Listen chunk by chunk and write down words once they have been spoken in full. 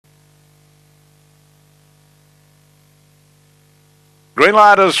Green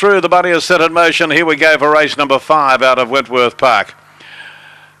light is through. The bunny is set in motion. Here we go for race number 5 out of Wentworth Park.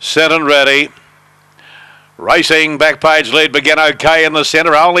 Set and ready. Racing, back page lead, begin okay in the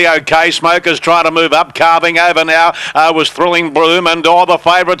centre, only okay. Smokers trying to move up, carving over now was Thrilling Bloom, and all the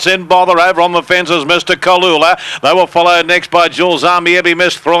favourites in bother. Over on the fences, Mr. Kalula. They were followed next by Jules Army. Ebby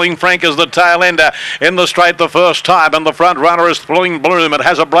Miss Thrilling Frank is the tail ender in the straight the first time, and the front runner is Thrilling Bloom. It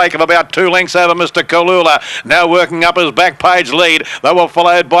has a break of about 2 lengths over Mr. Kalula. Now working up his back page lead. They were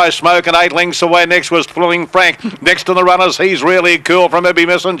followed by Smoke, and 8 lengths away next was Thrilling Frank. Next to the runners, He's Really Cool from Ebby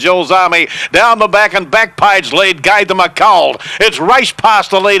Miss and Jules Army. Down the back and back page lead gave them a cold. It's raced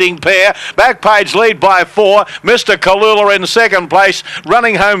past the leading pair. Back page lead by 4. Mr. Kalula in second place.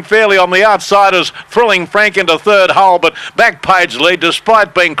 Running home fairly on the outside is Thrilling Frank into third hole, but back page lead,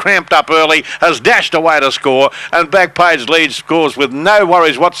 despite being cramped up early, has dashed away to score, and back page lead scores with no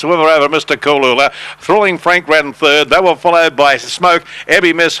worries whatsoever over Mr. Kalula. Thrilling Frank ran third. They were followed by Smoke,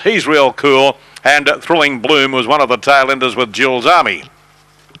 Ebby Miss, He's Real Cool, and Thrilling Bloom was one of the tail enders with Jules Army.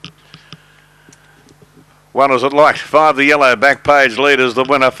 One is it like 5 the yellow back page leaders, the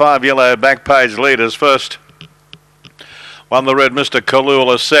winner. 5 yellow back page leaders first. 1 the red Mr.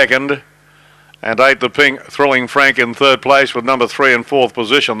 Kalula second. And 8 the pink Thrilling Frank in third place with number 3 in fourth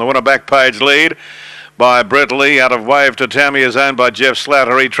position. The winner back page lead by Brett Lee out of Wave to Tammy is owned by Jeff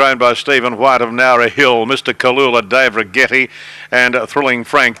Slattery, trained by Stephen White of Nowra Hill. Mr. Kalula, Dave Rigetti, and Thrilling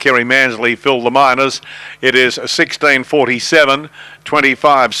Frank, Kerry Mansley, Phil the Miners. It is 16:47,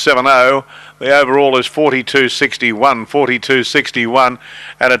 25:70. The overall is 42.61,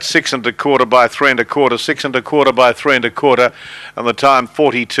 and it's 6 1/4 by 3 1/4, 6 1/4 by 3 1/4, and the time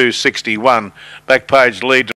 42.61. Back page lead.